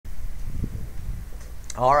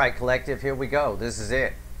All right, collective, here we go. This is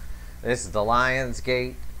it. This is the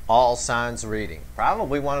Lionsgate All Signs reading.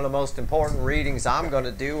 Probably one of the most important readings I'm going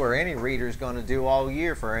to do, or any reader's going to do all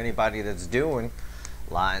year for anybody that's doing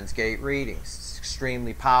Lionsgate readings. It's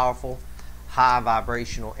extremely powerful, high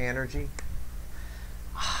vibrational energy.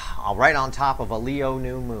 Right on top of a Leo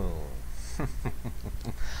new moon.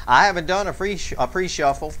 I haven't done a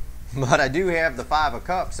pre-shuffle, but I do have the Five of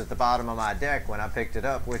Cups at the bottom of my deck when I picked it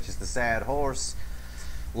up, which is the sad horse.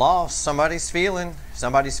 Lost. Somebody's feeling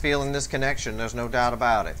this connection. There's no doubt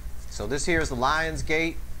about it. So this here is the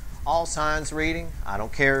Lionsgate All Signs reading. I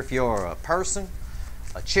don't care if you're a person,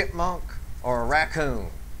 a chipmunk, or a raccoon.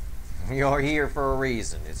 You're here for a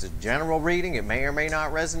reason. It's a general reading. It may or may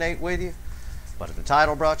not resonate with you. But if the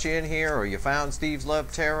title brought you in here, or you found Steve's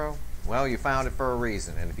Love Tarot, well, you found it for a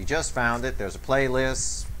reason. And if you just found it, there's a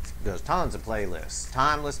playlist. There's tons of playlists.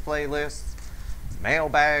 Timeless playlists.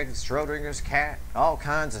 Mailbags, Schrodinger's cat, all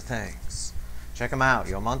kinds of things. Check them out.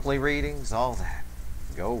 Your monthly readings, all that.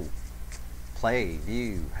 Go. Play,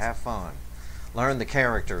 view, have fun. Learn the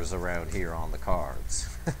characters around here on the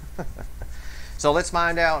cards. So let's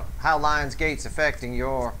find out how Lionsgate's affecting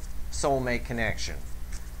your soulmate connection.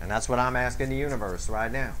 And that's what I'm asking the universe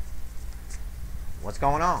right now. What's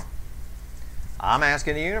going on? I'm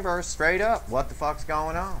asking the universe straight up, what the fuck's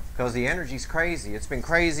going on? Because the energy's crazy. It's been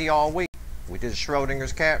crazy all week. We did a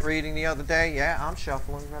Schrodinger's cat reading the other day. Yeah, I'm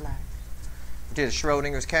shuffling, relax. We did a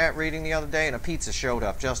Schrodinger's cat reading the other day, and a pizza showed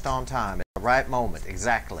up just on time at the right moment,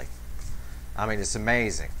 exactly. I mean, it's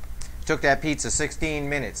amazing. It took that pizza 16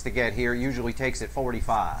 minutes to get here. It usually takes it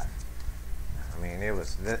 45. I mean, there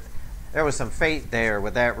was some fate there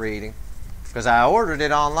with that reading, because I ordered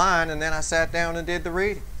it online, and then I sat down and did the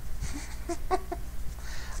reading.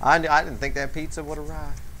 I didn't think that pizza would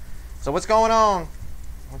arrive. So what's going on?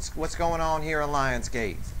 What's going on here in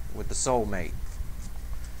Lionsgate with the soulmate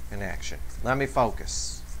connection? Let me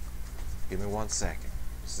focus. Give me 1 second.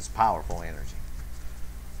 This is powerful energy.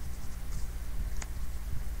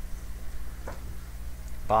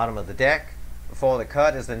 Bottom of the deck, before the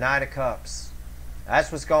cut, is the Knight of Cups. That's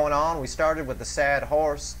what's going on. We started with the sad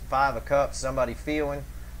horse, Five of Cups, somebody feeling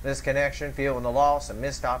this connection, feeling the loss, a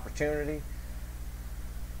missed opportunity.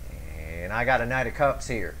 And I got a Knight of Cups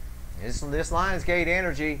here. This Lionsgate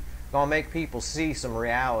energy gonna make people see some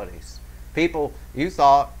realities. People, you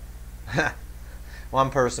thought, one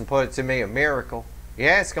person put it to me, a miracle.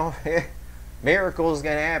 Yeah, miracles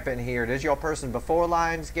gonna happen here. There's your person before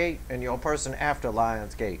Lionsgate and your person after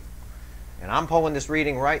Lionsgate. And I'm pulling this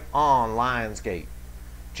reading right on Lionsgate,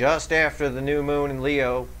 just after the new moon in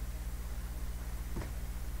Leo.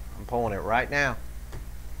 I'm pulling it right now.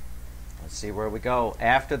 Let's see where we go.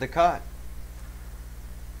 After the cut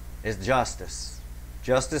is justice.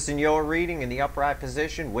 Justice in your reading in the upright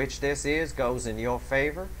position, which this is, goes in your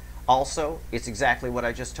favor. Also, it's exactly what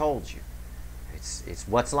I just told you. It's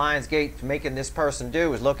what's Lionsgate making this person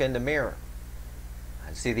do is look in the mirror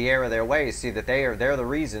and see the error of their ways, see that they're the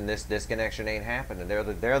reason this connection ain't happening.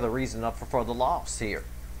 They're the reason up for the loss here,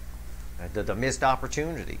 the missed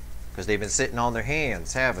opportunity, because they've been sitting on their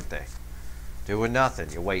hands, haven't they? Doing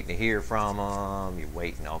nothing. You're waiting to hear from them. You're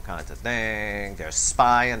waiting all kinds of things. There's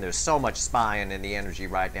spying. There's so much spying in the energy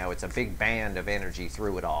right now. It's a big band of energy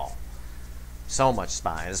through it all. So much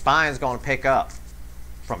spying. The spying's going to pick up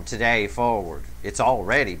from today forward. It's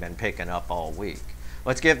already been picking up all week.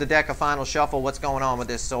 Let's give the deck a final shuffle. What's going on with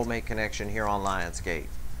this soulmate connection here on Lionsgate?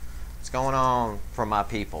 What's going on for my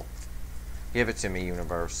people? Give it to me,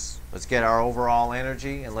 universe. Let's get our overall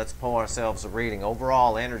energy and let's pull ourselves a reading.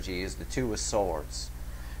 Overall energy is the Two of Swords.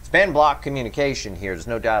 It's been blocked communication here. There's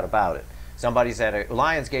no doubt about it. Somebody's at a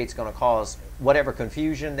Lionsgate's going to cause whatever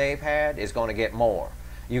confusion they've had is going to get more.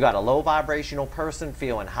 You got a low vibrational person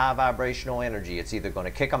feeling high vibrational energy. It's either going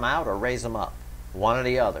to kick them out or raise them up. One or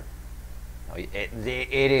the other.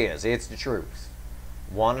 It is. It's the truth.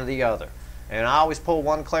 One or the other. And I always pull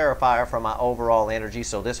one clarifier from my overall energy,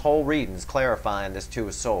 so this whole reading is clarifying this Two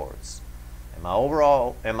of Swords. And my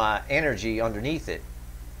overall, and my energy underneath it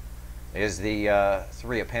is the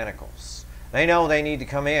Three of Pentacles. They know they need to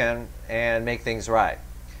come in and make things right.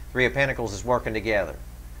 Three of Pentacles is working together.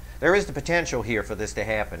 There is the potential here for this to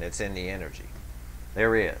happen. It's in the energy.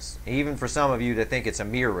 There is. Even for some of you that think it's a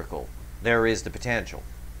miracle, there is the potential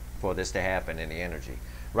for this to happen in the energy.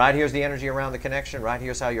 Right here's the energy around the connection. Right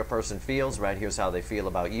here's how your person feels. Right here's how they feel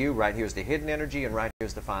about you. Right here's the hidden energy. And right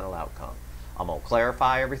here's the final outcome. I'm going to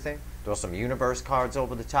clarify everything. Throw some universe cards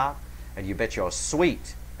over the top. And you bet you're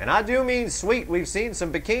sweet. And I do mean sweet. We've seen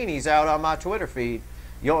some bikinis out on my Twitter feed.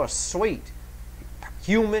 You're sweet.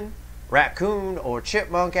 Human, raccoon, or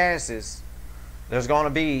chipmunk asses. there's going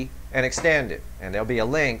to be an extended, and there'll be a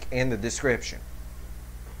link in the description.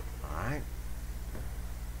 All right.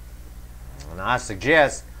 And I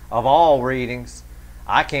suggest, of all readings,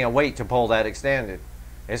 I can't wait to pull that extended.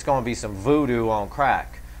 It's going to be some voodoo on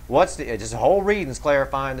crack. Just the whole reading's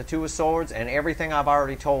clarifying the Two of Swords and everything I've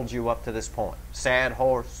already told you up to this point. Sad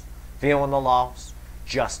horse, feeling the loss,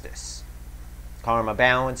 justice, karma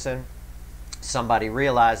balancing, somebody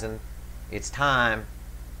realizing it's time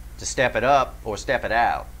to step it up or step it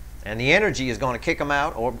out. And the energy is going to kick them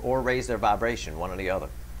out or raise their vibration, one or the other.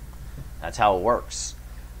 That's how it works.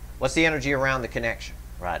 What's the energy around the connection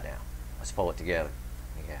right now? Let's pull it together.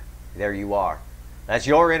 Yeah, there you are. That's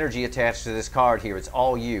your energy attached to this card here. It's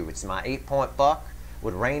all you. It's my 8-point buck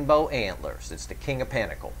with rainbow antlers. It's the King of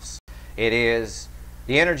Pentacles. It is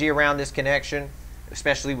the energy around this connection,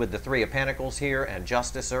 especially with the 3 of Pentacles here and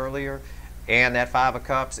Justice earlier, and that 5 of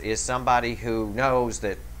Cups, is somebody who knows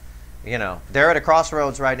that, you know, they're at a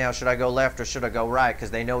crossroads right now. Should I go left or should I go right?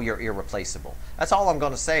 Because they know you're irreplaceable. That's all I'm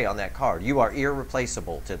going to say on that card. You are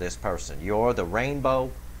irreplaceable to this person. You're the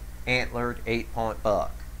rainbow antlered 8-point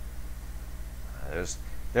buck.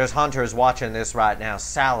 There's hunters watching this right now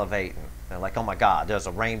salivating. They're like, oh my God, there's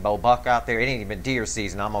a rainbow buck out there. It ain't even deer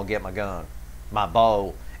season. I'm going to get my gun, my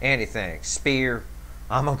bow, anything, spear.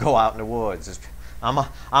 I'm going to go out in the woods.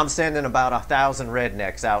 I'm sending about 1,000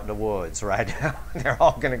 rednecks out in the woods right now. They're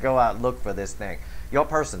all going to go out and look for this thing. Your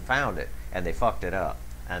person found it, and they fucked it up,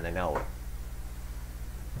 and they know it.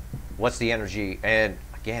 What's the energy? And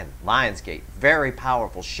again, Lionsgate, very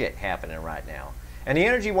powerful shit happening right now. And the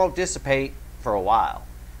energy won't dissipate for a while.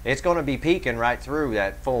 It's going to be peaking right through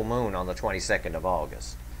that full moon on the 22nd of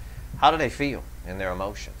August. How do they feel in their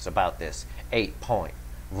emotions about this 8-point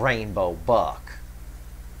rainbow buck?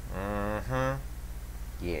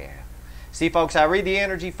 Yeah. See, folks, I read the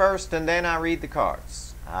energy first and then I read the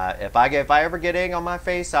cards. If I ever get egg on my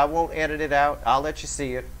face, I won't edit it out. I'll let you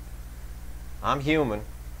see it. I'm human,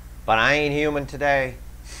 but I ain't human today.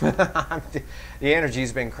 The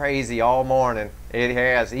energy's been crazy all morning. It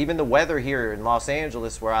has. Even the weather here in Los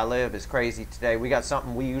Angeles, where I live, is crazy today. We got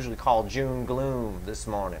something we usually call June gloom this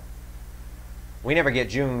morning. We never get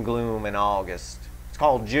June gloom in August. It's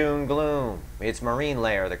called June gloom. It's marine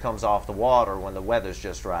layer that comes off the water when the weather's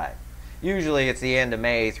just right. Usually it's the end of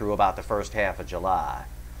May through about the first half of July.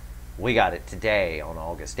 We got it today on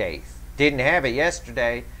August 8th. Didn't have it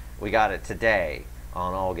yesterday. We got it today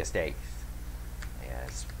on August 8th.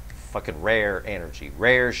 Fucking rare energy,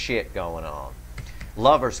 rare shit going on.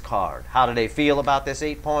 Lover's card. How do they feel about this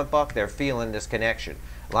 8-point buck? They're feeling this connection.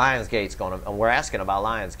 Lionsgate's going to, and we're asking about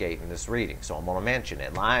Lionsgate in this reading, so I'm going to mention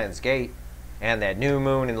it. Lionsgate and that new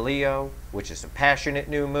moon in Leo, which is a passionate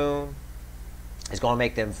new moon, is going to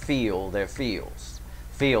make them feel their feels,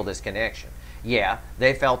 feel this connection. Yeah,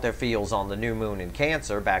 they felt their feels on the new moon in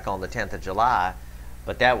Cancer back on the 10th of July,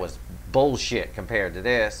 but that was bullshit compared to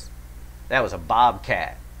this. That was a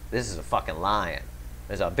bobcat. This is a fucking lion.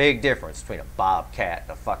 There's a big difference between a bobcat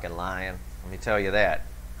and a fucking lion. Let me tell you that.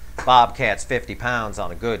 Bobcat's 50 pounds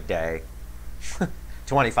on a good day.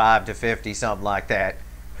 25 to 50, something like that.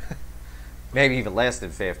 Maybe even less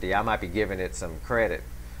than 50. I might be giving it some credit.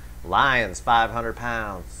 Lion's 500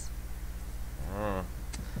 pounds.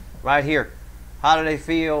 Right here. How do they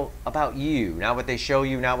feel about you? Not what they show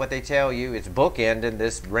you, not what they tell you. It's bookending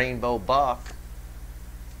this rainbow buck.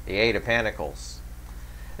 The 8 of Pentacles.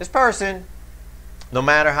 This person, no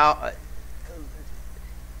matter how,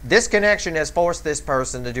 this connection has forced this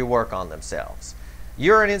person to do work on themselves.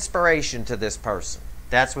 You're an inspiration to this person.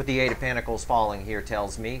 That's what the 8 of Pentacles falling here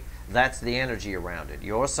tells me. That's the energy around it.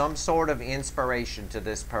 You're some sort of inspiration to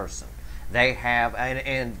this person. They have,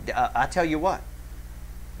 and I tell you what,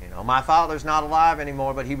 you know, my father's not alive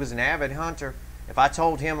anymore, but he was an avid hunter. If I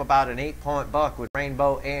told him about an 8-point buck with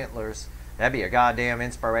rainbow antlers, that'd be a goddamn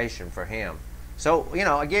inspiration for him. So, you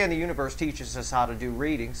know, again, the universe teaches us how to do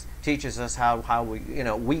readings, teaches us how we, you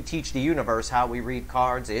know, we teach the universe how we read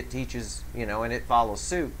cards. It teaches, you know, and it follows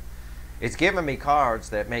suit. It's giving me cards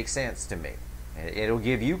that make sense to me. It'll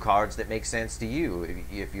give you cards that make sense to you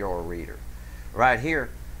if you're a reader. Right here,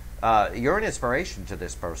 you're an inspiration to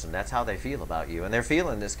this person. That's how they feel about you, and they're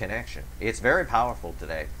feeling this connection. It's very powerful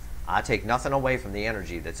today. I take nothing away from the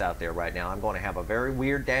energy that's out there right now. I'm going to have a very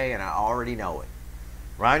weird day, and I already know it.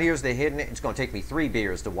 Right here's the hidden. It's going to take me 3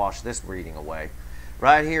 beers to wash this reading away.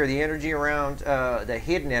 Right here, the energy around the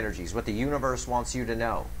hidden energies, what the universe wants you to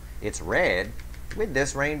know. It's red with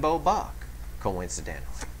this rainbow buck,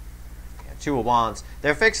 coincidentally. Yeah, 2 of Wands.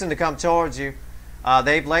 They're fixing to come towards you.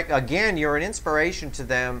 They've again, you're an inspiration to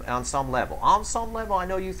them on some level. On some level, I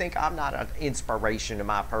know you think I'm not an inspiration to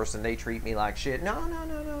my person. They treat me like shit.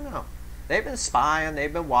 No. They've been spying,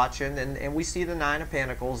 they've been watching, and we see the Nine of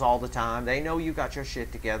Pentacles all the time. They know you got your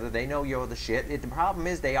shit together. They know you're the shit. The problem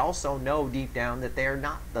is they also know deep down that they're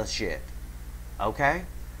not the shit. Okay?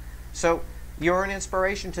 So you're an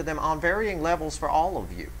inspiration to them on varying levels for all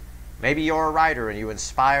of you. Maybe you're a writer and you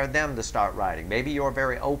inspire them to start writing. Maybe you're a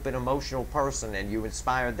very open, emotional person and you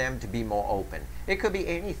inspire them to be more open. It could be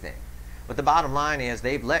anything. But the bottom line is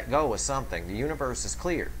they've let go of something. The universe is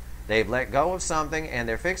clear. They've let go of something and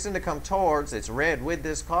they're fixing to come towards, it's red with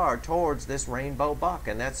this card, towards this rainbow buck,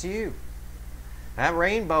 and that's you. That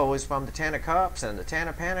rainbow is from the Ten of Cups and the Ten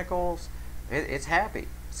of Pentacles. It's happy.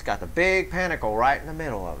 It's got the big pentacle right in the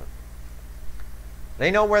middle of it. They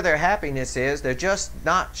know where their happiness is. They're just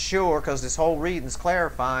not sure, because this whole reading's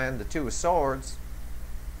clarifying the Two of Swords.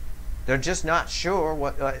 They're just not sure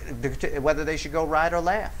whether they should go right or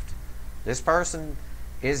left. This person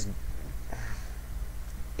is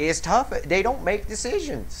tough. They don't make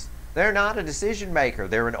decisions. They're not a decision maker.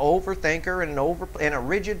 They're an overthinker and a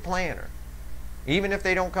rigid planner. Even if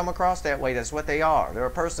they don't come across that way, that's what they are. They're a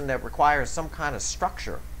person that requires some kind of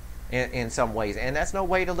structure in some ways. And that's no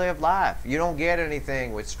way to live life. You don't get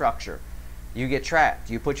anything with structure. You get trapped.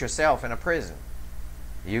 You put yourself in a prison.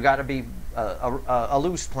 You got to be a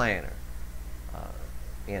loose planner.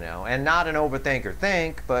 And not an overthinker.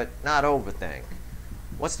 Think, but not overthink.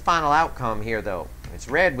 What's the final outcome here, though? It's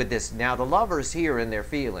red with this. Now, the Lovers here in their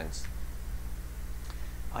feelings.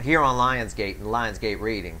 Here on Lionsgate, in the Lionsgate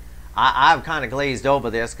reading, I've kind of glazed over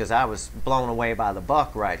this because I was blown away by the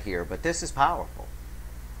buck right here. But this is powerful.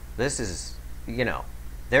 This is,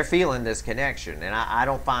 they're feeling this connection. And I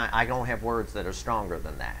don't have words that are stronger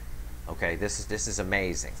than that. Okay, this is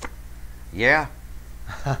amazing. Yeah.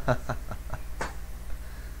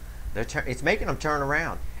 It's making them turn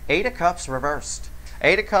around. Eight of Cups reversed.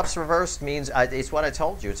 Eight of Cups reversed means, it's what I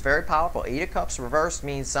told you, it's very powerful. Eight of Cups reversed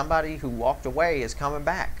means somebody who walked away is coming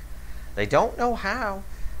back. They don't know how,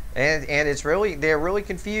 and they're really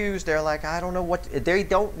confused. They're like, I don't know they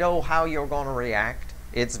don't know how you're going to react.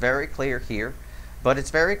 It's very clear here, but it's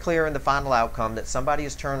very clear in the final outcome that somebody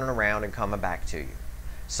is turning around and coming back to you.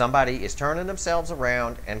 Somebody is turning themselves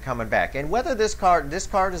around and coming back. And whether this card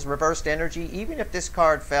is reversed energy, even if this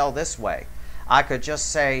card fell this way, I could just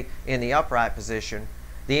say in the upright position,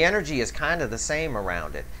 the energy is kind of the same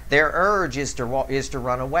around it. Their urge is to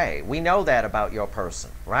run away. We know that about your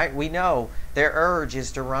person, right? We know their urge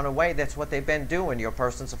is to run away. That's what they've been doing. Your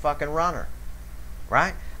person's a fucking runner,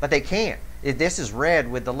 right? But they can't. This is red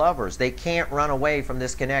with the Lovers. They can't run away from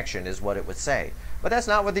this connection is what it would say. But that's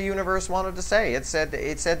not what the universe wanted to say. It said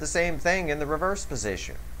the same thing in the reverse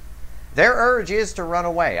position. Their urge is to run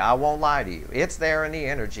away. I won't lie to you. It's there in the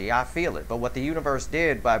energy. I feel it. But what the universe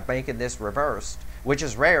did by making this reversed, which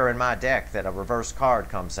is rare in my deck that a reverse card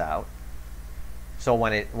comes out. So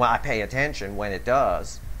when I pay attention when it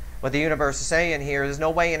does. What the universe is saying here, there's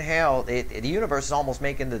no way in hell. The universe is almost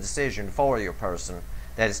making the decision for your person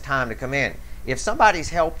that it's time to come in. If somebody's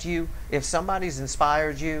helped you, if somebody's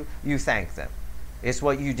inspired you, you thank them. It's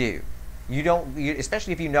what you do.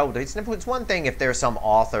 Especially if you know. It's one thing if there's some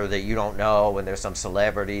author that you don't know and there's some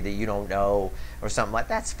celebrity that you don't know or something like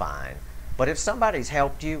that. That's fine. But if somebody's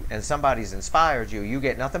helped you and somebody's inspired you, you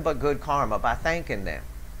get nothing but good karma by thanking them.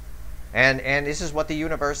 And this is what the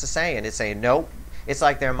universe is saying. It's saying, nope. It's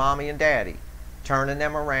like their mommy and daddy turning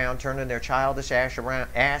them around, turning their childish ass around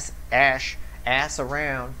and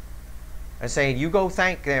saying, you go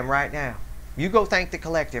thank them right now. You go thank the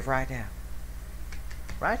collective right now.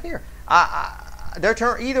 Right here.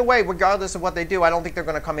 Either way, regardless of what they do, I don't think they're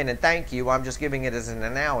going to come in and thank you. I'm just giving it as an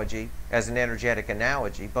analogy, as an energetic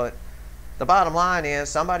analogy. But the bottom line is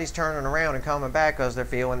somebody's turning around and coming back because they're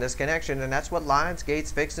feeling this connection, and that's what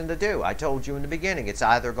Lionsgate's fixing to do. I told you in the beginning, it's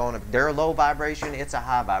either going to, they're a low vibration, it's a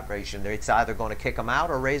high vibration. It's either going to kick them out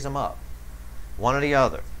or raise them up. One or the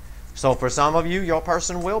other. So for some of you, your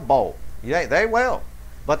person will bolt. Yeah, they will.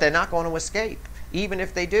 But they're not going to escape. Even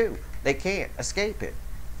if they do, they can't escape it.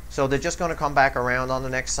 So they're just going to come back around on the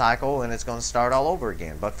next cycle and it's going to start all over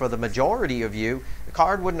again. But for the majority of you, the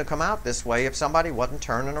card wouldn't have come out this way if somebody wasn't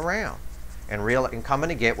turning around and coming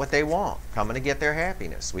to get what they want, coming to get their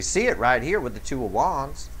happiness. We see it right here with the Two of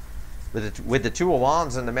Wands. With the Two of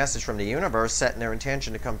Wands and the message from the universe setting their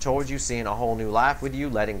intention to come towards you, seeing a whole new life with you,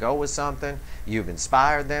 letting go with something. You've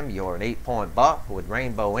inspired them. You're an 8-point buck with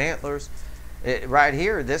rainbow antlers. Right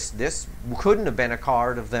here, this couldn't have been a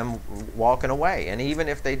card of them walking away. And even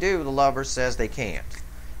if they do, the Lover says they can't.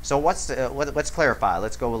 So let's clarify.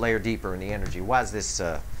 Let's go a layer deeper in the energy. Why is this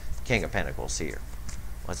King of Pentacles here?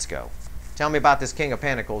 Let's go. Tell me about this King of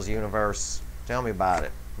Pentacles, universe. Tell me about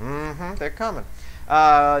it. They're coming.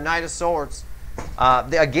 Knight of Swords.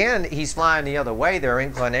 Again, he's flying the other way. Their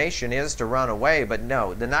inclination is to run away, but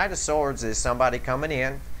no. The Knight of Swords is somebody coming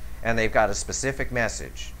in, and they've got a specific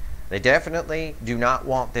message. They definitely do not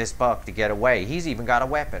want this buck to get away. He's even got a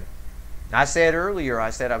weapon. I said earlier,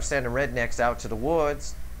 I said I'm sending rednecks out to the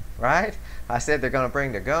woods, right? I said they're going to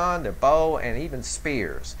bring their gun, their bow, and even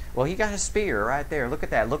spears. Well, he got a spear right there. Look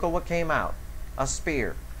at that. Look at what came out. A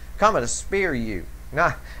spear. Coming to spear you.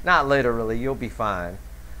 Not literally. You'll be fine.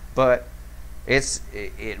 But it's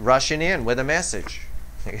rushing in with a message.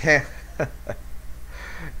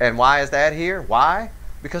 And why is that here? Why?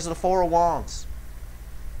 Because of the Four of Wands.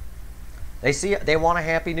 They want a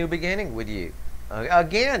happy new beginning with you.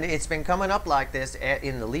 Again, it's been coming up like this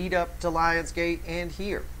in the lead up to Lionsgate and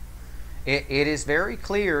here. It is very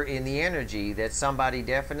clear in the energy that somebody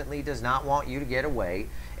definitely does not want you to get away.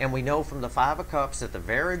 And we know from the Five of Cups at the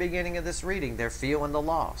very beginning of this reading, they're feeling the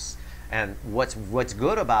loss. And what's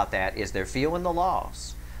good about that is they're feeling the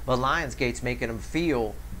loss. But Lionsgate's making them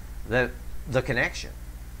feel the connection,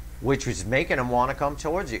 which is making them want to come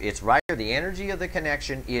towards you. It's right here. The energy of the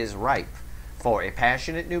connection is ripe for a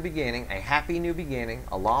passionate new beginning, a happy new beginning,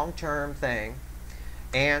 a long-term thing,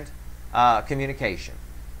 and communication.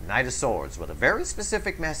 Knight of Swords with a very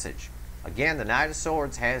specific message. Again, the Knight of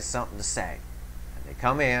Swords has something to say. And they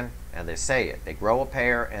come in and they say it. They grow a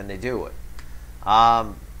pair and they do it.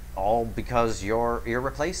 All because you're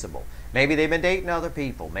irreplaceable. Maybe they've been dating other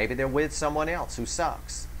people. Maybe they're with someone else who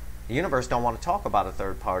sucks. The universe don't want to talk about a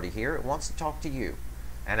third party here. It wants to talk to you.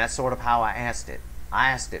 And that's sort of how I asked it. I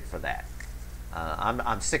asked it for that.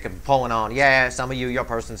 I'm sick of pulling on, yeah, some of you, your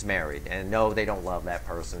person's married, and no, they don't love that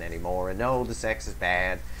person anymore, and no, the sex is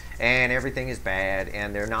bad, and everything is bad,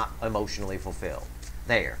 and they're not emotionally fulfilled.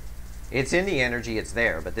 There. It's in the energy, it's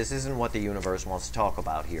there, but this isn't what the universe wants to talk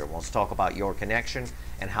about here. It wants to talk about your connection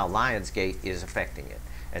and how Lionsgate is affecting it.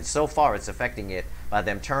 And so far, it's affecting it by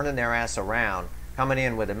them turning their ass around, coming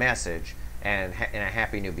in with a message, and a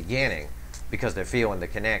happy new beginning, because they're feeling the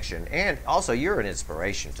connection. And also, you're an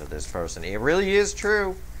inspiration to this person. It really is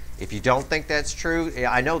true. If you don't think that's true,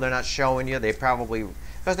 I know they're not showing you. They probably,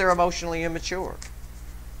 because they're emotionally immature.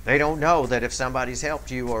 They don't know that if somebody's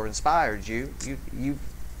helped you or inspired you,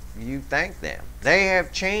 you thank them. They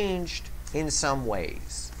have changed in some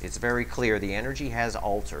ways. It's very clear the energy has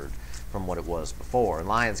altered from what it was before. And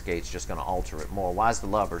Lionsgate's just going to alter it more. Why is the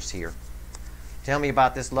Lovers here? Tell me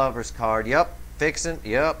about this Lovers card. Yep. Fixing,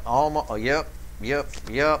 yep, almost, yep,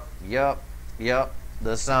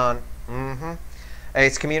 the Sun,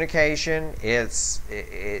 It's communication,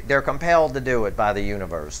 they're compelled to do it by the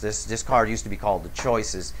universe. This card used to be called the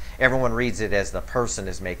Choices. Everyone reads it as the person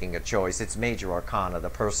is making a choice. It's major arcana, the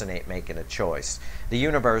person ain't making a choice. The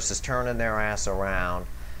universe is turning their ass around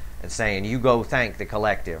and saying, you go thank the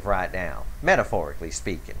collective right now, metaphorically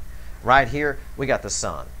speaking. Right here, we got the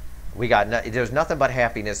Sun. There's nothing but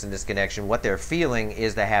happiness in this connection. What they're feeling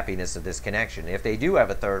is the happiness of this connection. If they do have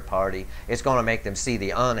a third party, it's going to make them see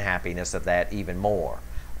the unhappiness of that even more.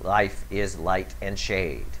 Life is light and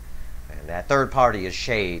shade. And that third party is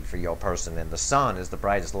shade for your person. And the Sun is the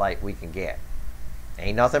brightest light we can get.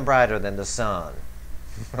 Ain't nothing brighter than the Sun.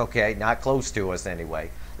 Okay? Not close to us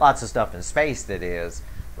anyway. Lots of stuff in space that is.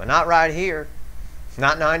 But not right here.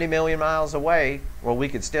 Not 90 million miles away, where we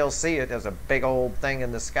could still see it as a big old thing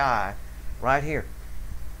in the sky. Right here.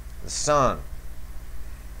 The Sun.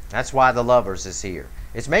 That's why the Lovers is here.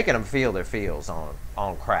 It's making them feel their feels on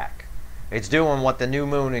crack. It's doing what the new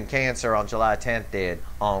moon in Cancer on July 10th did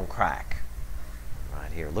on crack.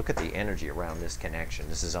 Right here. Look at the energy around this connection.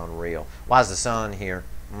 This is unreal. Why is the Sun here?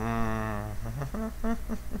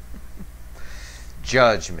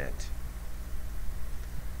 Judgment.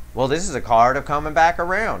 Well, this is a card of coming back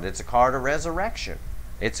around. It's a card of resurrection.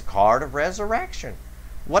 It's a card of resurrection.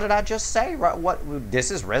 What did I just say?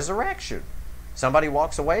 This is resurrection. Somebody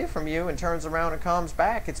walks away from you and turns around and comes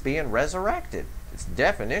back. It's being resurrected. It's the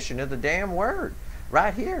definition of the damn word.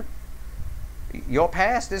 Right here. Your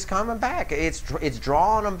past is coming back. It's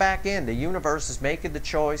drawing them back in. The universe is making the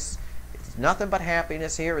choice. It's nothing but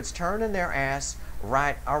happiness here. It's turning their ass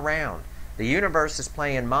right around. The universe is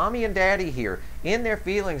playing mommy and daddy here. In their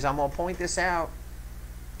feelings, I'm going to point this out.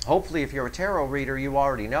 Hopefully, if you're a tarot reader, you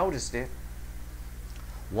already noticed it.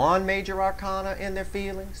 1 major arcana in their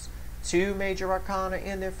feelings. 2 major arcana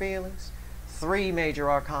in their feelings. 3 major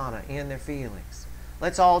arcana in their feelings.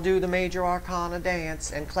 Let's all do the major arcana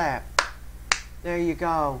dance and clap. There you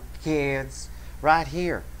go, kids. Right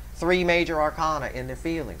here. 3 major arcana in their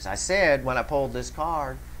feelings. I said when I pulled this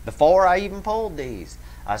card, before I even pulled these,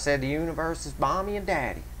 I said the universe is mommy and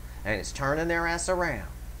daddy, and it's turning their ass around.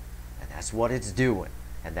 And that's what it's doing.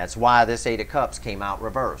 And that's why this 8 of Cups came out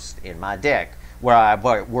reversed in my deck where I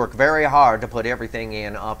work very hard to put everything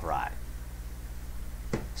in upright.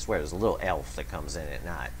 I swear there's a little elf that comes in at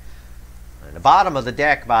night. And the bottom of the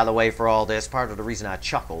deck, by the way, for all this, part of the reason I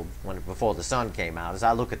chuckled before the sun came out is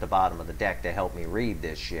I look at the bottom of the deck to help me read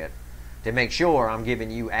this shit. To make sure I'm giving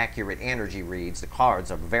you accurate energy reads, the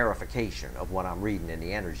cards are verification of what I'm reading in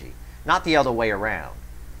the energy. Not the other way around.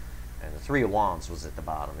 And the Three of Wands was at the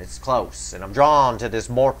bottom. It's close. And I'm drawn to this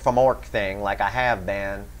Mork from Ork thing like I have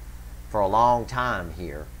been for a long time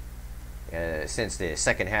here. Since the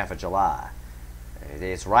second half of July.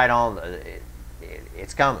 It's right on,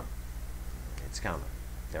 it's coming. It's coming.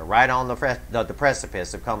 They're right on the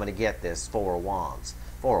precipice of coming to get this Four of Wands.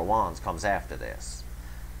 Four of Wands comes after this.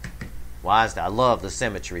 Why is that? I love the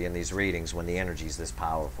symmetry in these readings when the energy is this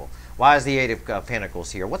powerful. Why is the Eight of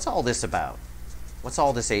Pentacles here? What's all this about? What's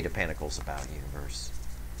all this Eight of Pentacles about, universe?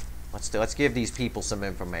 Let's give these people some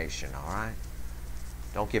information, all right?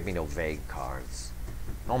 Don't give me no vague cards.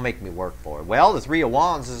 Don't make me work for it. Well, the Three of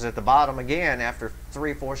Wands is at the bottom again after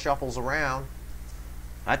 3 or 4 shuffles around.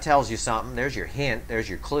 That tells you something. There's your hint. There's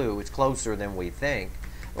your clue. It's closer than we think.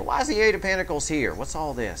 But why is the Eight of Pentacles here? What's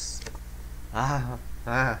all this?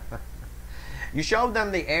 You showed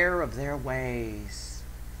them the error of their ways.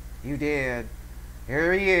 You did.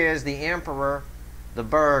 Here he is, the Emperor, the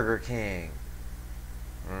Burger King.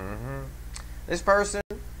 This person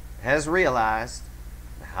has realized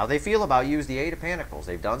how they feel about you is the Eight of Pentacles.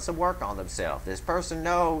 They've done some work on themselves. This person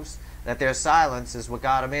knows that their silence is what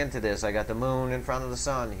got them into this. I got the moon in front of the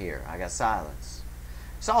sun here. I got silence.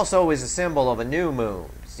 This also is a symbol of a new moon.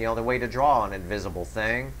 It's the only way to draw an invisible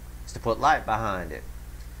thing is to put light behind it.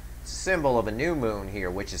 It's a symbol of a new moon here,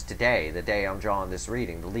 which is today, the day I'm drawing this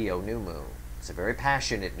reading, the Leo new moon. It's a very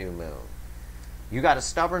passionate new moon. You got a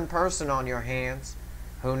stubborn person on your hands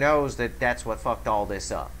who knows that that's what fucked all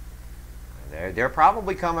this up. They're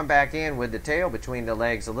probably coming back in with the tail between the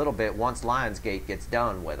legs a little bit once Lionsgate gets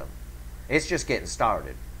done with them. It's just getting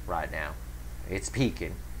started right now. It's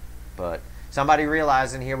peaking. But somebody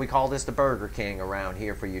realizing here, we call this the Burger King around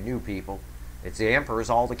here for you new people. It's the Emperors,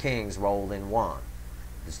 all the kings rolled in one.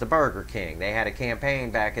 It's the Burger King. They had a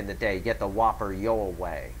campaign back in the day, get the Whopper your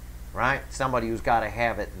way. Right? Somebody who's got to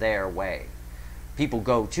have it their way. People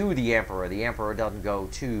go to the Emperor. The Emperor doesn't go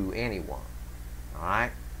to anyone.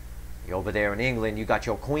 Alright? Over there in England, you got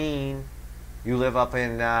your Queen. You live up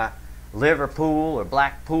in Liverpool or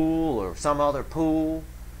Blackpool or some other pool.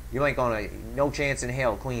 You ain't gonna, no chance in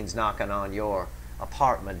hell Queen's knocking on your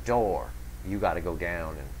apartment door. You got to go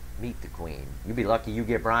down and meet the Queen. You'd be lucky you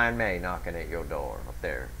get Brian May knocking at your door up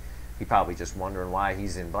there. He probably just wondering why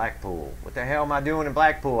he's in Blackpool. What the hell am I doing in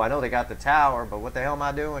Blackpool? I know they got the tower, but what the hell am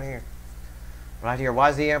I doing here? Right here. Why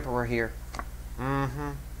is the Emperor here?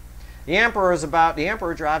 The Emperor is about, the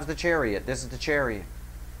Emperor drives the chariot. This is the chariot.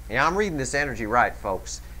 Yeah, I'm reading this energy right,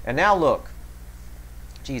 folks. And now look.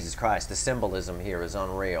 Jesus Christ, the symbolism here is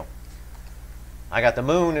unreal. I got the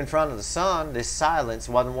moon in front of the sun. This silence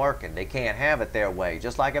wasn't working. They can't have it their way.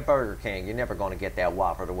 Just like at Burger King, you're never going to get that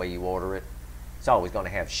Whopper the way you order it. It's always going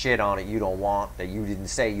to have shit on it you don't want, that you didn't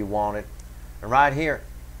say you wanted. And right here,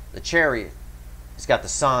 the chariot, it's got the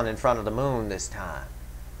sun in front of the moon this time.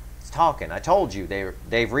 It's talking. I told you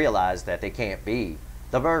they've realized that they can't be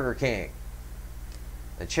the Burger King.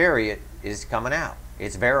 The chariot is coming out.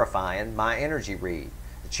 It's verifying my energy read.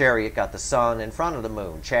 The chariot got the sun in front of the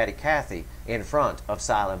moon. Chatty Cathy in front of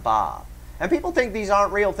Silent Bob. And people think these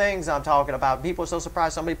aren't real things I'm talking about. People are so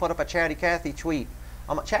surprised somebody put up a Chatty Cathy tweet.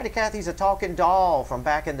 Chatty Cathy's a talking doll from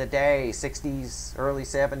back in the day, 60s, early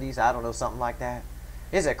 70s, I don't know, something like that.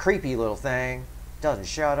 It's a creepy little thing. Doesn't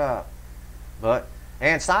shut up.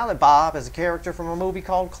 And Silent Bob is a character from a movie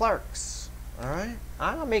called Clerks. Alright?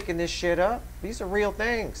 I'm not making this shit up. These are real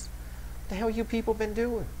things. What the hell you people been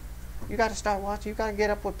doing? You got to start watching. You got to get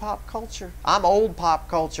up with pop culture. I'm old pop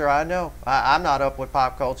culture, I know. I'm not up with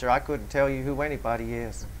pop culture. I couldn't tell you who anybody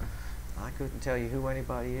is. I couldn't tell you who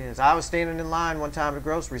anybody is. I was standing in line one time at a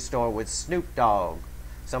grocery store with Snoop Dogg.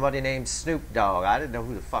 Somebody named Snoop Dogg. I didn't know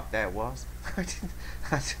who the fuck that was.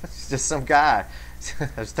 It's just some guy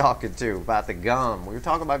I was talking to about the gum. We were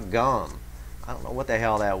talking about gum. I don't know what the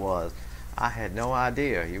hell that was. I had no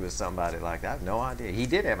idea he was somebody like that. I have no idea. He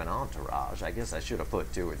did have an entourage. I guess I should have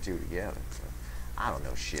put 2 and 2 together. I don't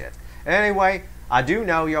know shit. Anyway, I do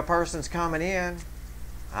know your person's coming in.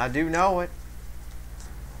 I do know it.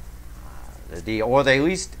 Or they at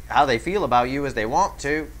least how they feel about you is they want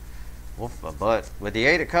to. But with the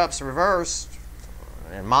Eight of Cups reversed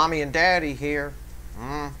and Mommy and Daddy here,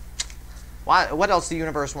 why? What else the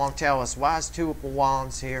universe won't tell us? Why is 2 of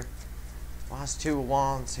Wands here? Why is 2 of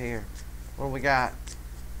Wands here? What do we got?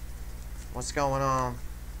 What's going on?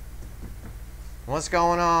 What's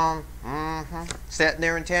going on? Setting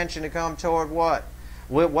their intention to come toward what?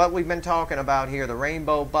 What we've been talking about here, the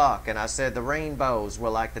rainbow buck. And I said the rainbows were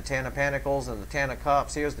like the Ten of Pentacles and the Ten of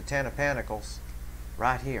Cups. Here's the Ten of Pentacles.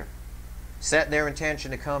 Right here. Setting their intention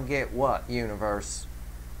to come get what, universe?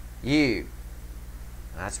 You.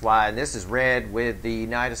 That's why, and this is read with the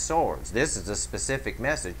Knight of Swords. This is a specific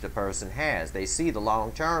message the person has. They see the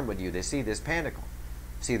long term with you. They see this pentacle.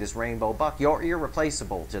 See this rainbow buck. You're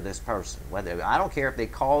irreplaceable to this person. Whether, I don't care if they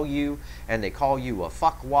call you and they call you a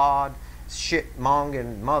fuckwad,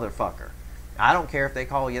 shit-monging motherfucker. I don't care if they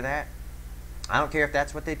call you that. I don't care if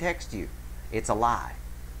that's what they text you. It's a lie.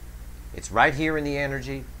 It's right here in the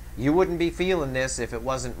energy. You wouldn't be feeling this if it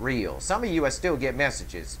wasn't real. Some of you, I still get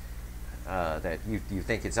messages that you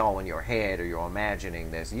think it's all in your head or you're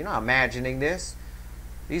imagining this. You're not imagining this.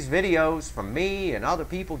 These videos from me and other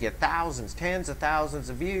people get thousands, tens of thousands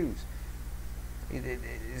of views.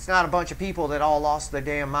 It's not a bunch of people that all lost their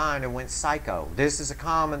damn mind and went psycho. This is a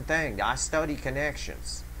common thing. I study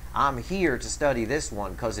connections. I'm here to study this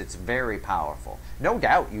one because it's very powerful. No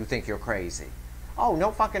doubt you think you're crazy. Oh,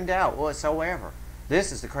 no fucking doubt whatsoever.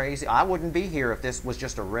 This is the crazy. I wouldn't be here if this was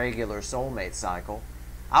just a regular soulmate cycle.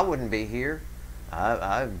 I wouldn't be here.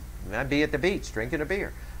 I'd be at the beach drinking a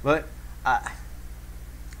beer. But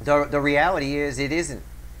the reality is it isn't.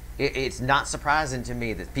 It's not surprising to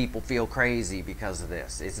me that people feel crazy because of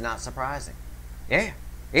this. It's not surprising. Yeah,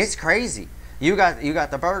 it's crazy. You got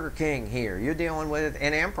the Burger King here. You're dealing with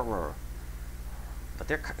an emperor. But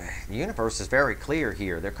the universe is very clear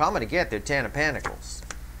here. They're coming to get their Ten of Pentacles.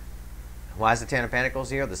 Why is the Ten of Pentacles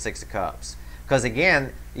here? The Six of Cups. Because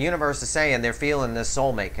again, the universe is saying they're feeling this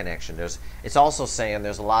soulmate connection. It's also saying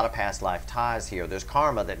there's a lot of past life ties here. There's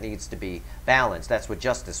karma that needs to be balanced. That's what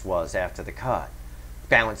justice was after the cut.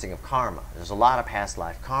 Balancing of karma. There's a lot of past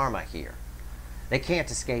life karma here. They can't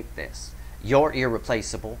escape this. You're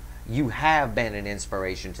irreplaceable. You have been an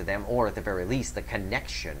inspiration to them, or at the very least, the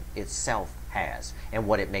connection itself has, and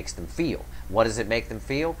what it makes them feel. What does it make them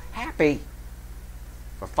feel? Happy.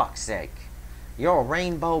 For fuck's sake. You're a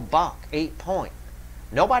rainbow buck, 8 point.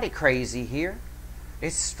 Nobody crazy here.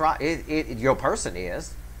 Your person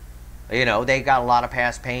is. You know, they got a lot of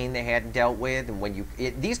past pain they hadn't dealt with, and when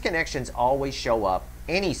these connections always show up,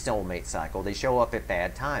 any soulmate cycle, they show up at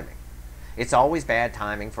bad timing. It's always bad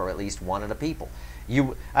timing for at least one of the people.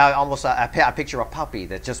 I picture a puppy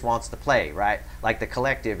that just wants to play, right? Like the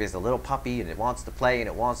collective is a little puppy and it wants to play and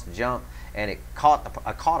it wants to jump, and it caught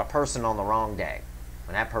a person on the wrong day,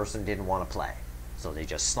 and that person didn't want to play. So they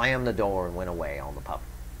just slammed the door and went away on the puppy.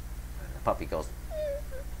 And the puppy goes,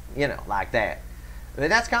 you know, like that. But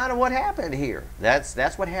that's kind of what happened here.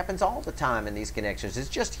 That's what happens all the time in these connections. It's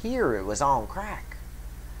just here it was on crack.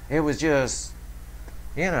 It was just,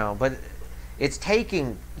 you know, but it's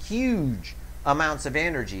taking huge amounts of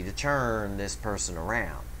energy to turn this person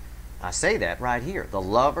around. I say that right here. The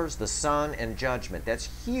Lovers, the Sun, and Judgment.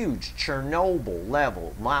 That's huge Chernobyl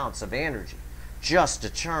level amounts of energy just to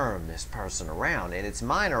turn this person around. And it's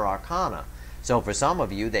minor arcana. So for some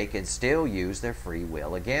of you, they could still use their free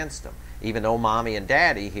will against them, even though mommy and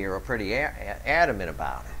daddy here are pretty adamant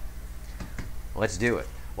about it. Let's do it.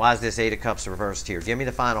 Why is this Eight of Cups reversed here? Give me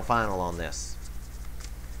the final on this.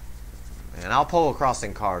 And I'll pull a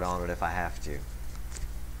crossing card on it if I have to.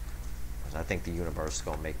 Because I think the universe is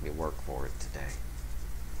going to make me work for it today.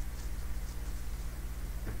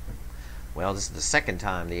 Well, this is the second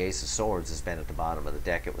time the Ace of Swords has been at the bottom of the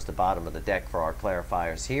deck. It was the bottom of the deck for our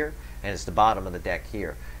clarifiers here, and it's the bottom of the deck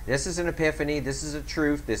here. This is an epiphany. This is a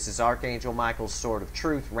truth. This is Archangel Michael's sword of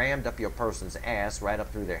truth rammed up your person's ass right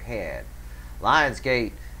up through their head.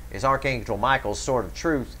 Lionsgate is Archangel Michael's sword of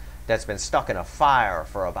truth that's been stuck in a fire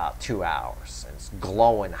for about 2 hours, and it's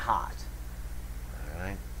glowing hot. All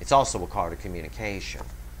right? It's also a card of communication.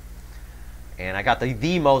 And I got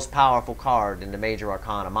the most powerful card in the major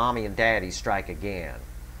arcana. Mommy and Daddy strike again.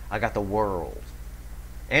 I got the World.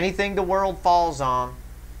 Anything the world falls on,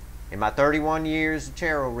 in my 31 years of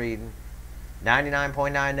tarot reading,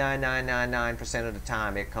 99.99999% of the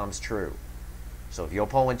time it comes true. So if you're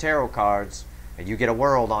pulling tarot cards and you get a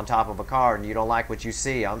World on top of a card and you don't like what you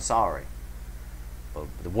see, I'm sorry. But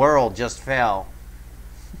the World just fell.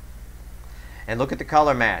 And look at the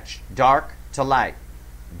color match. Dark to light.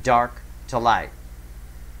 Dark to light.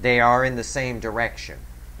 They are in the same direction,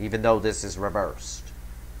 even though this is reversed.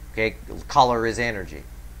 Okay, color is energy.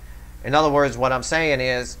 In other words, what I'm saying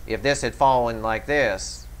is, if this had fallen like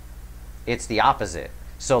this, it's the opposite.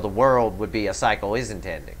 So the World would be a cycle isn't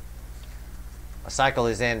ending. A cycle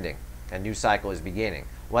is ending. A new cycle is beginning.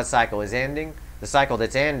 What cycle is ending? The cycle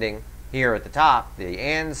that's ending here at the top, the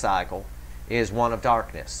end cycle, is one of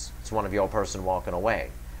darkness. It's one of your person walking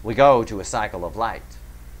away. We go to a cycle of light.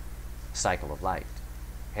 Cycle of light.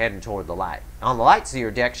 Heading toward the light. On the light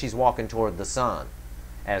seer deck, she's walking toward the sun,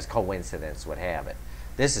 as coincidence would have it.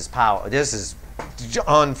 This is power. This is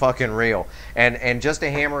unfucking real. And just to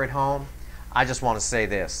hammer it home, I just want to say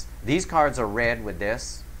this. These cards are red with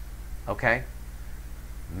this. Okay?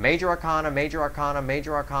 Major Arcana, Major Arcana,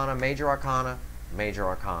 Major Arcana, Major Arcana, Major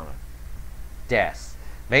Arcana. Death.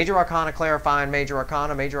 Major Arcana clarifying, Major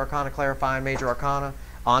Arcana, Major Arcana clarifying, Major Arcana,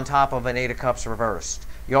 on top of an Eight of Cups reversed.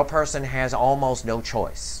 Your person has almost no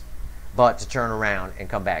choice but to turn around and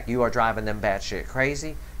come back. You are driving them batshit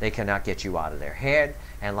crazy. They cannot get you out of their head.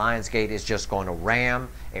 And Lionsgate is just going to ram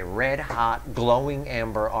a red-hot, glowing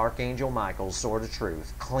ember Archangel Michael's Sword of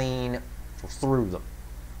Truth clean through them.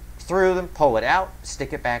 Through them, pull it out,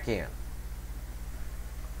 stick it back in.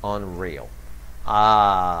 Unreal.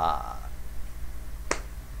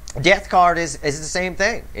 Death card is the same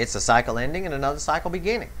thing. It's a cycle ending and another cycle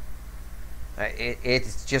beginning.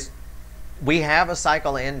 It's just, we have a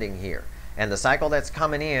cycle ending here. And the cycle that's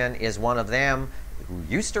coming in is one of them who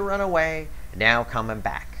used to run away, now coming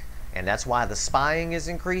back. And that's why the spying is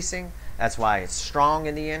increasing. That's why it's strong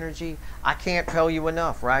in the energy. I can't tell you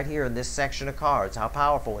enough right here in this section of cards how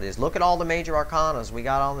powerful it is. Look at all the major arcanas we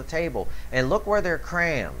got on the table. And look where they're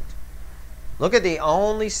crammed. Look at the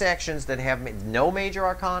only sections that have no major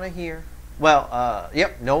arcana here. Well,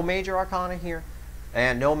 yep, no major arcana here.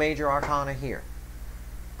 And no major arcana here.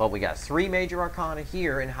 But we got 3 major arcana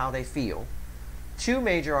here in how they feel. 2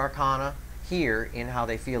 major arcana here in how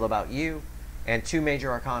they feel about you. And 2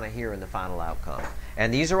 major arcana here in the final outcome.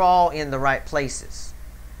 And these are all in the right places.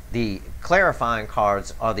 The clarifying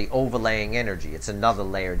cards are the overlaying energy. It's another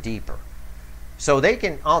layer deeper. So they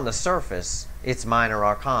can, on the surface, it's minor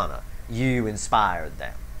arcana. You inspired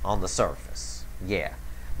them on the surface. Yeah.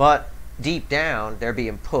 But deep down, they're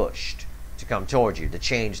being pushed to come towards you, to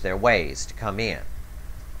change their ways, to come in.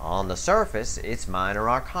 On the surface, it's minor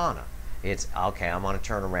arcana. It's, okay, I'm going to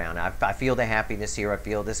turn around. I feel the happiness here. I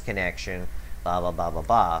feel this connection. Blah, blah, blah, blah,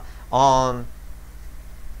 blah. On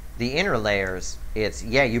the inner layers, it's,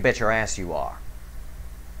 yeah, you bet your ass you are.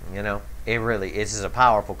 You know, it really, this is a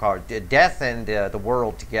powerful card. Death and the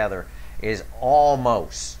world together is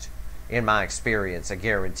almost, in my experience, a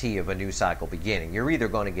guarantee of a new cycle beginning. You're either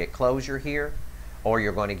going to get closure here, or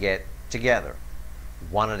you're going to get together.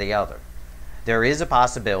 One or the other. There is a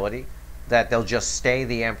possibility that they'll just stay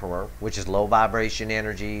the Emperor, which is low vibration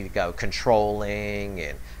energy, go controlling,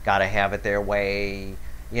 and got to have it their way.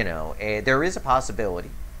 You know, there is a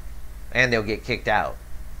possibility. And they'll get kicked out.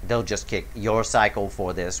 They'll just kick, your cycle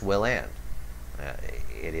for this will end.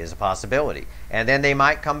 It is a possibility. And then they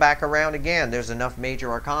might come back around again. There's enough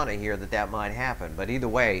major arcana here that might happen. But either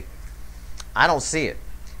way, I don't see it.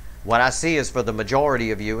 What I see is for the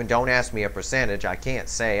majority of you, and don't ask me a percentage, I can't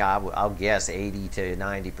say, I'll guess 80 to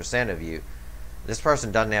 90% of you, this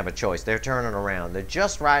person doesn't have a choice. They're turning around. They're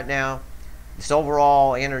just right now, this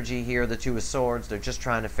overall energy here, the Two of Swords, they're just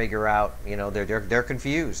trying to figure out, you know, they're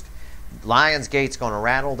confused. Lionsgate's going to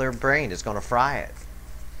rattle their brain. It's going to fry it.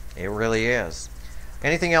 It really is.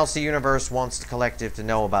 Anything else the universe wants the collective to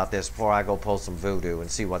know about this before I go pull some voodoo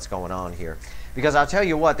and see what's going on here? Because I'll tell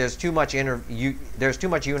you what, there's too much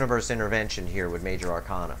universe intervention here with major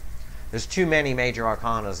arcana. There's too many major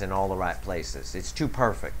arcanas in all the right places. It's too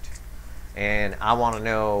perfect. And I want to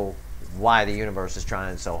know why the universe is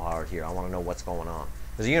trying so hard here. I want to know what's going on.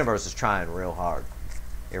 Because the universe is trying real hard.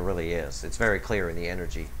 It really is. It's very clear in the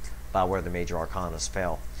energy about where the major arcanas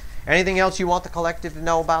fell. Anything else you want the collective to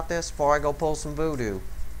know about this before I go pull some voodoo?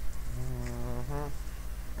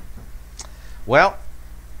 Well,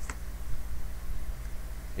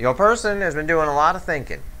 your person has been doing a lot of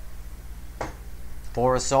thinking.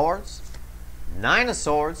 4 of Swords, 9 of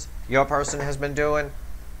Swords, your person has been doing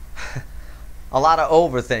a lot of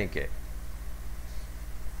overthinking.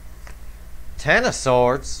 10 of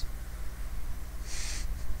Swords,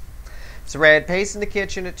 it's red, pacing the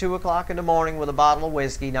kitchen at 2 o'clock in the morning with a bottle of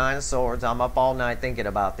whiskey. 9 of Swords, I'm up all night thinking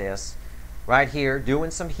about this. Right here,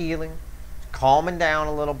 doing some healing, calming down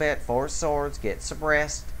a little bit. 4 of Swords, getting some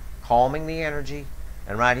rest, calming the energy.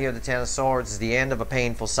 And right here, the 10 of Swords is the end of a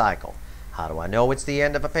painful cycle. How do I know it's the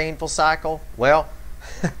end of a painful cycle? Well,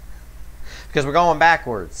 because we're going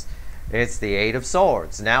backwards. It's the 8 of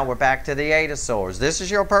Swords. Now we're back to the 8 of Swords. This is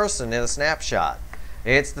your person in a snapshot.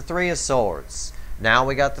 It's the 3 of Swords. Now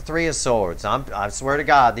we got the 3 of Swords. I swear to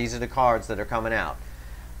God, these are the cards that are coming out.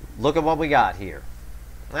 Look at what we got here.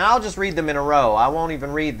 And I'll just read them in a row. I won't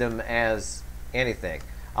even read them as anything.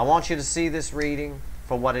 I want you to see this reading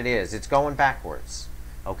for what it is. It's going backwards.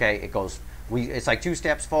 Okay, it goes It's like 2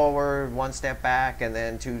 steps forward, 1 step back, and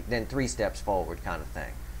then 3 steps forward kind of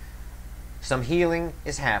thing. Some healing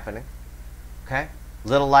is happening. Okay?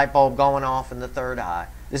 Little light bulb going off in the third eye.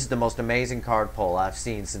 This is the most amazing card pull I've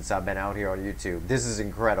seen since I've been out here on YouTube. This is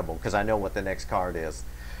incredible because I know what the next card is,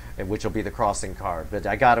 which will be the crossing card. But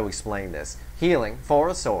I got to explain this. Healing, 4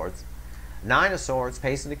 of Swords. 9 of Swords,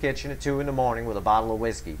 pacing the kitchen at 2 in the morning with a bottle of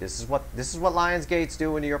whiskey. This is what Lionsgate's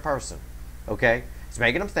doing to your person. Okay? It's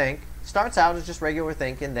making them think. Starts out as just regular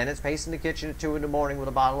thinking. Then it's pacing the kitchen at 2 in the morning with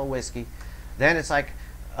a bottle of whiskey. Then it's like,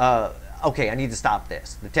 okay, I need to stop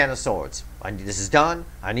this. The 10 of Swords. This is done.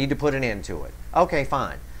 I need to put an end to it. Okay,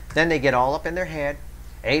 fine. Then they get all up in their head.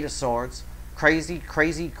 8 of Swords. Crazy,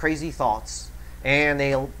 crazy, crazy thoughts. And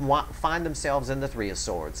they'll find themselves in the 3 of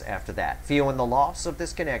Swords after that. Feeling the loss of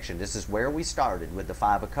this connection. This is where we started with the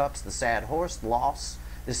 5 of Cups, the sad horse, loss.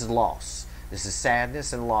 This is loss. This is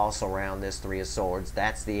sadness and loss around this 3 of Swords.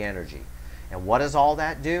 That's the energy. And what does all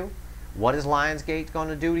that do? What is Lionsgate going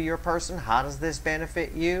to do to your person? How does this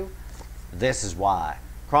benefit you? This is why.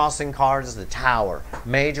 Crossing card is the Tower.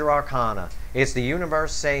 Major Arcana. It's the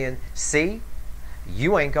universe saying, see,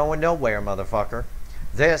 you ain't going nowhere, motherfucker.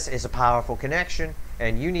 This is a powerful connection,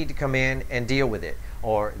 and you need to come in and deal with it.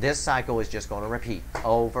 Or this cycle is just going to repeat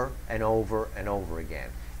over and over and over again.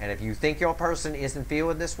 And if you think your person isn't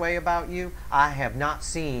feeling this way about you, I have not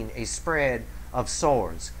seen a spread of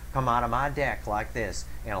swords come out of my deck like this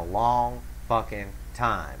in a long fucking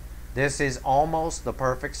time. This is almost the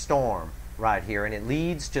perfect storm right here, and it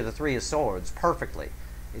leads to the 3 of Swords perfectly.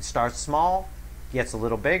 It starts small, gets a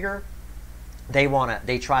little bigger.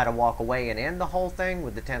 They try to walk away and end the whole thing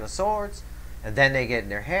with the 10 of Swords, and then they get in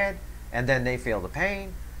their head, and then they feel the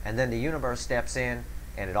pain, and then the universe steps in,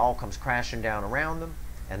 and it all comes crashing down around them,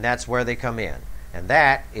 and that's where they come in. And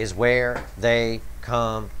that is where they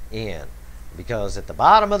come in. Because at the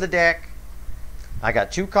bottom of the deck, I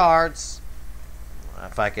got 2 cards.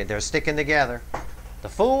 They're sticking together. The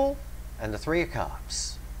Fool and the 3 of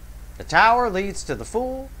Cups. The Tower leads to the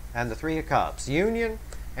Fool and the 3 of Cups. Union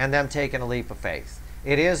and them taking a leap of faith.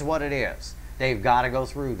 It is what it is. They've got to go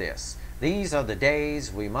through this. These are the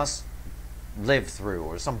days we must live through,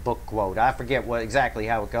 or some book quote. I forget exactly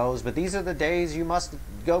how it goes, but these are the days you must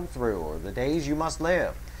go through, or the days you must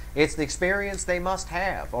live. It's the experience they must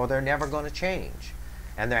have, or they're never going to change.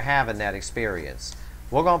 And they're having that experience.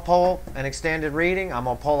 We're going to pull an extended reading. I'm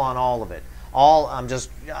going to pull on all of it.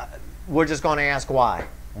 We're just going to ask why.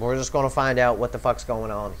 We're just going to find out what the fuck's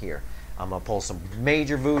going on here. I'm going to pull some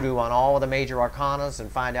major voodoo on all of the major arcanas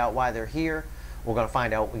and find out why they're here. We're going to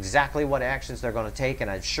find out exactly what actions they're going to take, and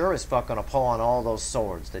I'm sure as fuck going to pull on all those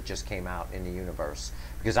swords that just came out in the universe,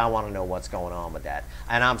 because I want to know what's going on with that.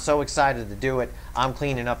 And I'm so excited to do it. I'm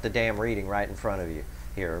cleaning up the damn reading right in front of you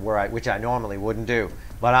here, which I normally wouldn't do,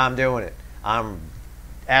 but I'm doing it. I'm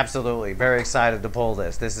absolutely very excited to pull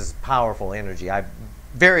this. This is powerful energy. I'm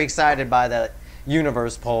very excited by that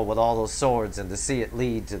universe pull with all those swords, and to see it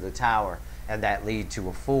lead to the Tower and that lead to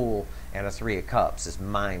a Fool and a 3 of Cups is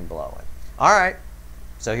mind-blowing. All right,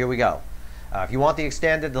 so here we go. If you want the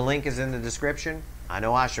extended, the link is in the description. I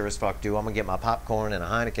know I sure as fuck do. I'm going to get my popcorn and a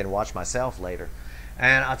Heineken and watch myself later.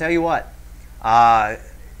 And I'll tell you what,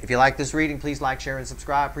 if you like this reading, please like, share, and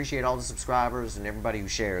subscribe. Appreciate all the subscribers and everybody who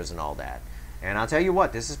shares and all that. And I'll tell you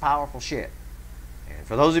what, this is powerful shit. And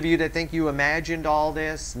for those of you that think you imagined all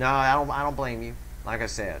this, no, I don't blame you. Like I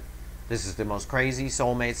said, this is the most crazy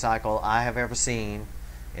soulmate cycle I have ever seen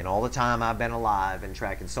in all the time I've been alive and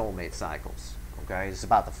tracking soulmate cycles. Okay, it's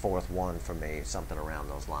about the 4th one for me, something around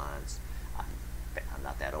those lines. I'm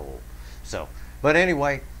not that old. So, but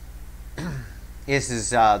anyway, this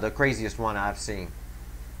is the craziest one I've seen.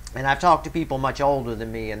 And I've talked to people much older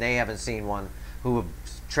than me, and they haven't seen one who have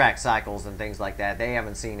tracked cycles and things like that. They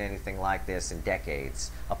haven't seen anything like this in decades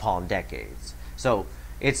upon decades. So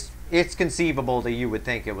it's conceivable that you would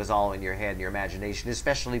think it was all in your head and your imagination,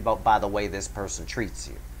 especially by the way this person treats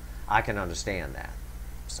you. I can understand that.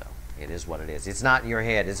 So it is what it is. It's not in your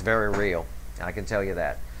head. It's very real. I can tell you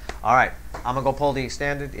that. All right, I'm going to go pull the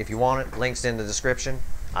extended. If you want it, links in the description.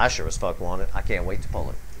 I sure as fuck want it. I can't wait to pull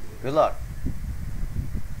it. Good luck.